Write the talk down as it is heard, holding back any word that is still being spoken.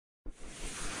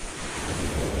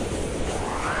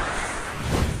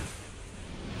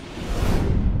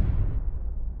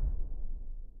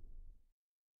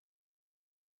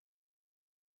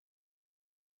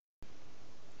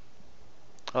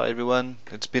Hi everyone,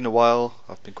 it's been a while.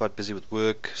 I've been quite busy with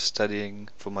work, studying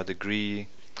for my degree,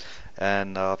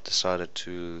 and now I've decided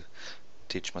to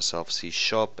teach myself C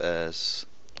Sharp as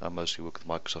I mostly work with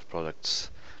Microsoft products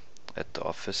at the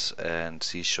office, and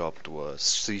C Sharp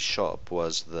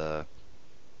was the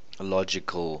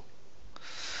logical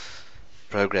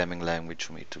programming language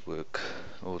for me to work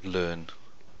or learn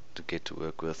to get to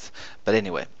work with. But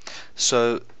anyway,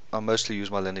 so I mostly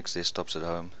use my Linux desktops at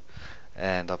home,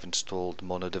 and I've installed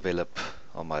MonoDevelop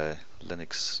on my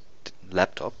Linux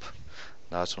laptop.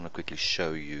 Now I just want to quickly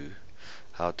show you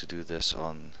how to do this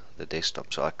on the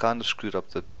desktop. So I kind of screwed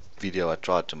up the video I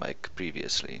tried to make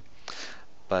previously,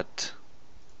 but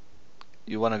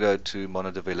you want to go to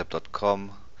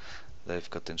monodevelop.com. They've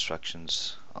got the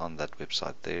instructions on that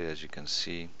website there, as you can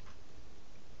see.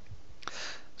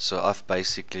 So I've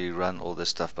basically run all this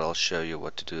stuff, but I'll show you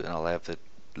what to do, and I'll have the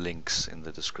links in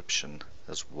the description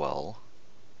as well.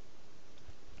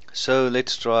 So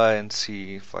let's try and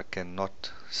see if I can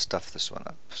not stuff this one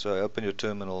up. So open your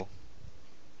terminal.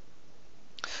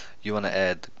 You want to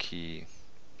add the key,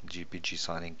 GPG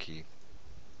signing key.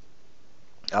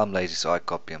 I'm lazy, so I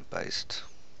copy and paste.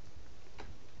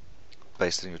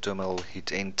 Paste it in your terminal,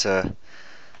 hit enter,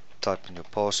 type in your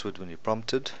password when you're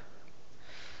prompted.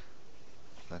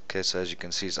 Okay, so as you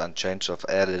can see it's unchanged, so I've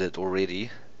added it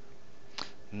already.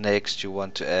 Next you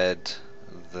want to add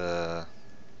the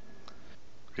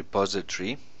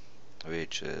repository,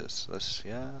 which is this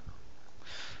here.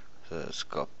 So let's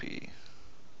copy,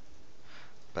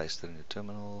 paste it in your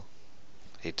terminal,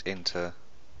 hit enter.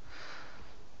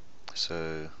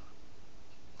 So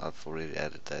I've already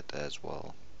added that as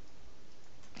well.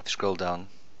 If you scroll down,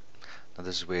 now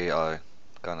this is where I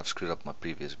kind of screwed up my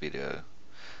previous video.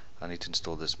 I need to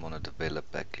install this MonoDevelop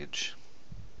package,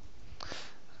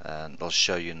 and I'll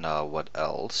show you now what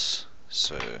else.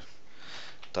 So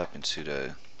type in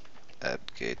sudo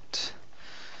apt-get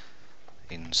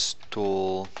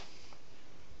install,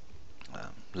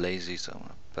 lazy, so I'm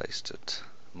going to paste it,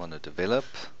 MonoDevelop,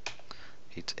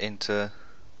 hit enter.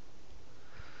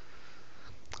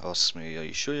 Asks me, are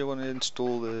you sure you want to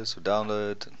install this or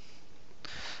download?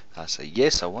 I say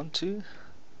yes, I want to.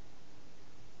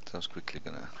 So I was quickly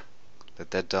gonna let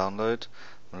that download.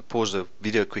 I'm gonna pause the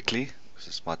video quickly because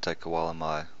this might take a while on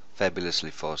my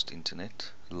fabulously fast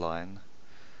internet line.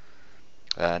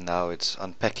 And now it's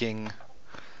unpacking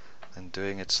and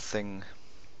doing its thing.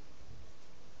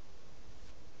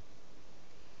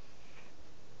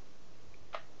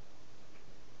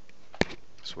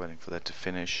 Just waiting for that to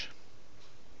finish.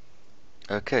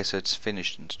 Okay, so it's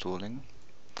finished installing.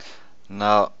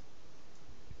 Now,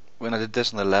 when I did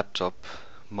this on the laptop,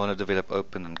 MonoDevelop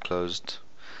opened and closed,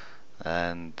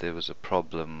 and there was a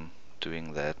problem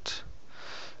doing that,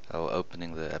 or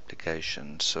opening the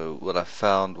application. So what I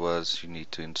found was you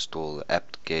need to install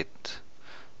apt-get,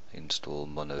 install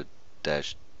mono-devel,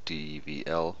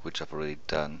 which I've already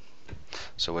done.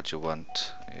 So what you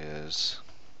want is,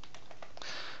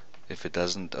 if it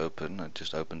doesn't open, it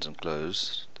just opens and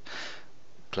closes.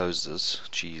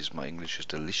 Geez, my English is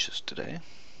delicious today.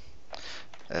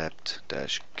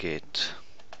 apt-get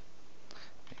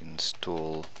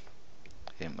install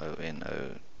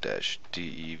mono-devel.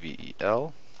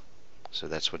 So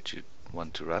that's what you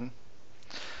want to run.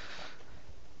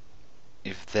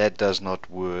 If that does not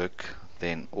work,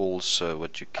 then also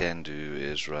what you can do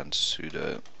is run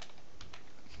sudo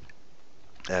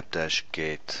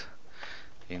apt-get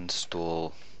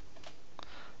install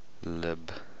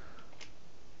lib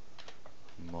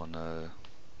mono-cairo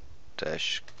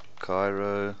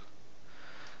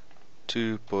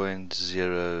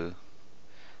 2.0-cil.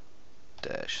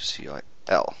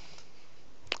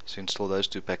 So install those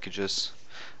two packages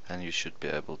and you should be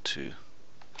able to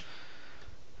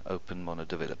open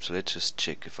MonoDevelop. So let's just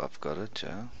check if I've got it.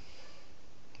 Yeah,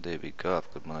 there we go,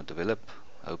 I've got MonoDevelop.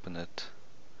 Open it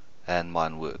and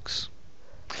mine works.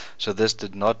 So this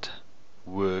did not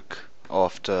work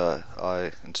after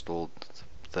I installed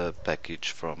the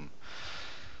package from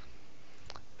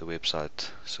the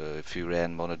website. So if you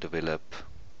ran MonoDevelop,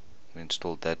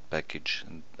 installed that package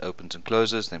and opens and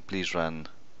closes, then please run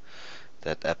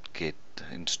that apt-get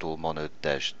install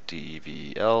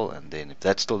mono-devel, and then if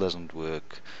that still doesn't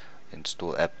work,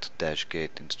 install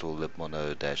apt-get install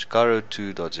libmono-cairo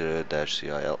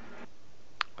 2.0-cil.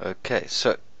 Okay,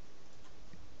 so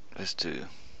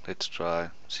let's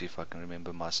try, see if I can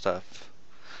remember my stuff.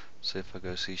 So if I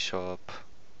go C sharp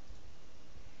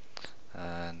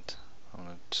and I'm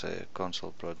going to say a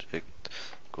console project,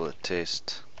 call it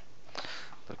test,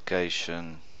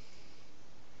 location,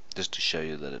 just to show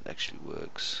you that it actually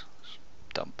works. Just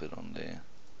dump it on there.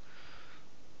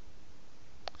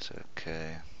 So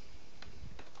okay,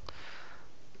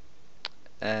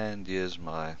 and here's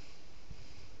my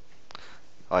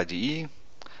IDE,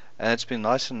 and it's been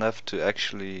nice enough to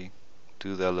actually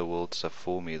do the Hello World stuff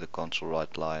for me, the console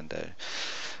right line there.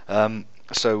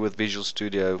 So with Visual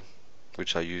Studio,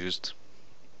 which I used,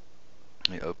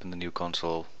 you open the new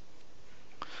console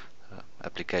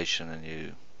application and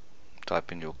you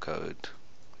type in your code.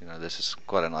 You know, this is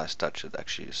quite a nice touch. It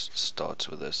actually starts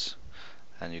with this,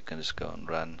 and you can just go and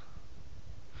run,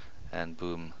 and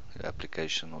boom, your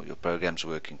application or your program's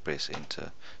working. Press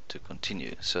enter to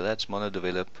continue. So that's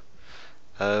MonoDevelop.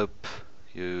 Hope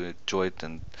you enjoyed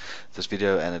this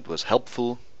video and it was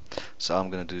helpful. So I'm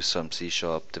going to do some C#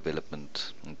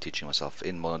 development and teaching myself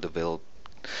in MonoDevelop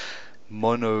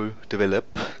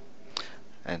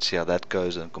and see how that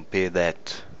goes and compare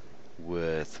that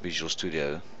with Visual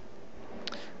Studio.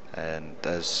 And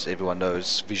as everyone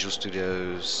knows, Visual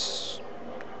Studio's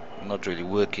not really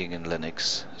working in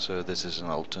Linux, so this is an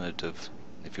alternative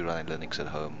if you're running Linux at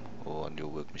home or on your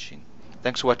work machine.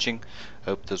 Thanks for watching.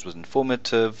 Hope this was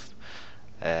informative,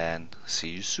 and see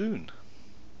you soon.